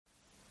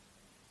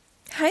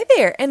Hi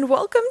there, and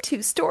welcome to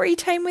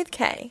Storytime with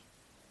Kay.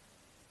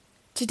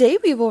 Today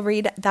we will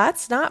read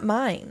That's Not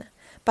Mine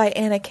by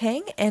Anna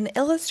Kang and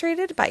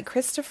illustrated by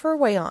Christopher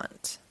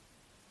Wayant.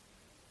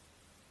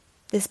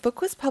 This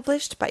book was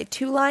published by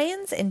Two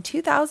Lions in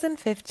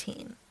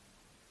 2015.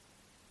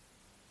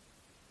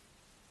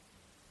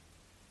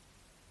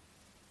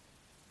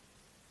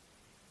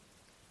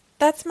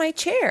 That's my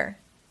chair.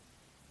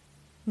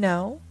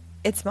 No,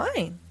 it's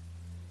mine.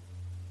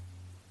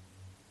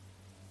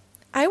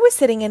 I was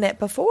sitting in it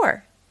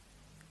before.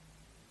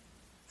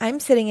 I'm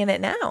sitting in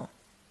it now.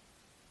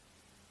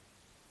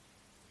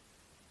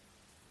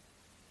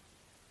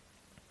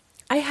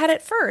 I had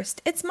it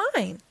first. It's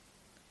mine.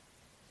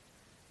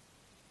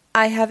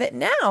 I have it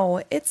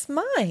now. It's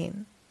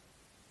mine.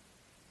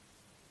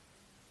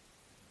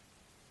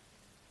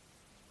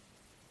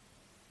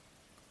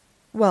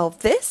 Well,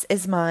 this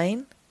is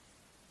mine.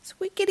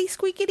 Squeakity,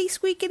 squeakity,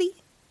 squeakity.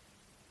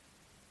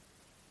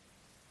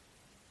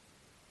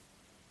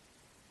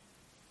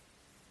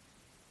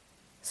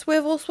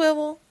 Swivel,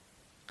 swivel.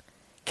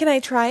 Can I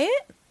try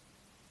it?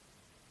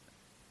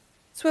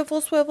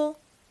 Swivel, swivel.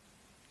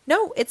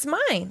 No, it's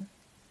mine.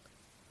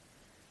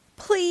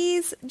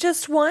 Please,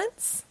 just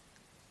once?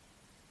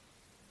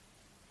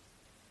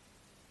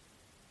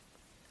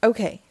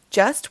 Okay,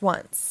 just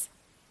once.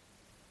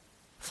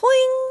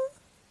 Fling!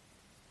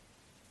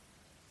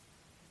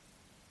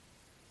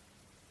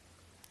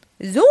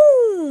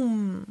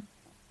 Zoom!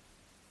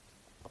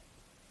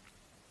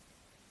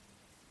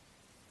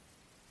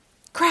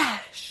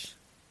 Crash!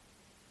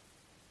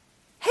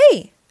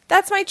 Hey,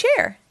 that's my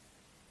chair.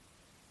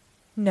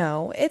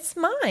 No, it's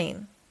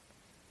mine.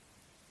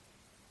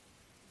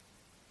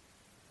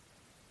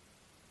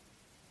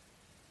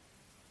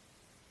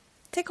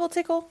 Tickle,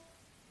 tickle.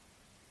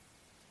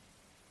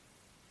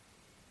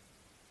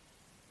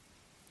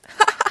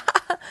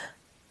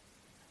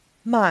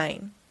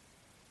 Mine.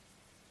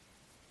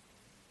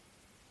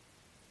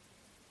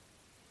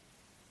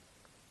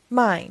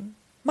 Mine.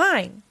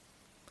 Mine.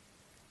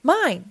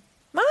 Mine.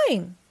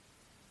 Mine.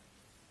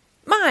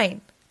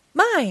 Mine.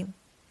 Mine.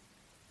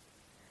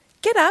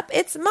 Get up,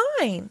 it's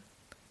mine.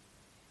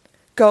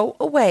 Go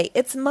away,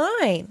 it's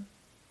mine.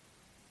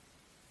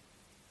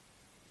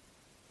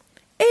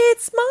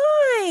 It's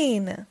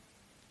mine.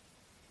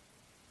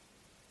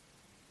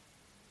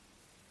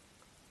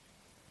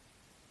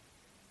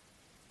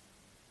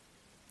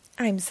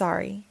 I'm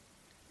sorry.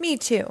 Me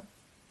too.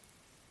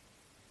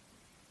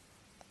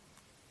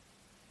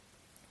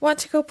 Want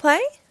to go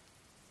play?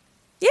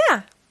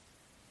 Yeah.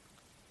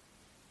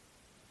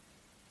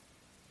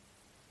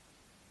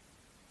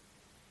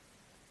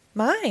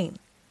 Mine.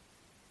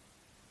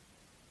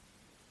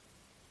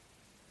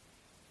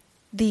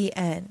 The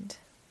end.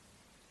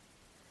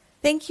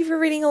 Thank you for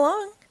reading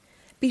along.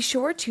 Be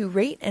sure to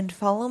rate and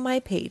follow my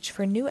page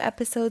for new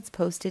episodes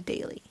posted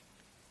daily.